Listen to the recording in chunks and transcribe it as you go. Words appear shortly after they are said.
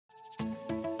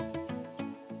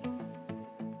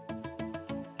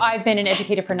I've been an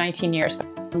educator for 19 years.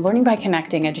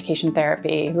 LearningByConnecting Education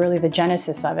Therapy, really the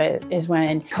genesis of it is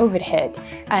when COVID hit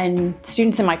and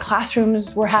students in my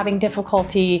classrooms were having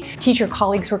difficulty. Teacher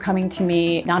colleagues were coming to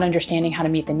me, not understanding how to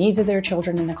meet the needs of their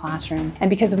children in the classroom.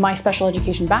 And because of my special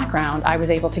education background, I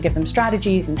was able to give them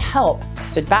strategies and help. I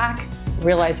stood back,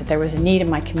 realized that there was a need in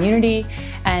my community,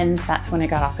 and that's when it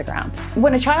got off the ground.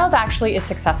 When a child actually is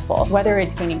successful, whether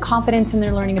it's gaining confidence in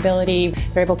their learning ability,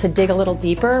 they're able to dig a little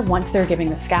deeper once they're giving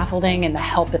the scaffolding and the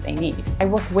help that they need. I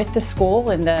work with the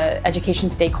school and the education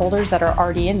stakeholders that are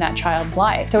already in that child's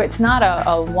life. So it's not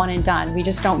a one and done. We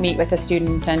just don't meet with a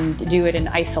student and do it in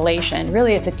isolation.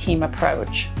 Really, it's a team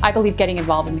approach. I believe getting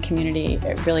involved in the community,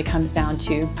 it really comes down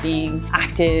to being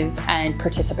active and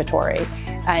participatory.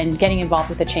 And getting involved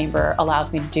with the chamber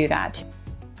allows me to do that.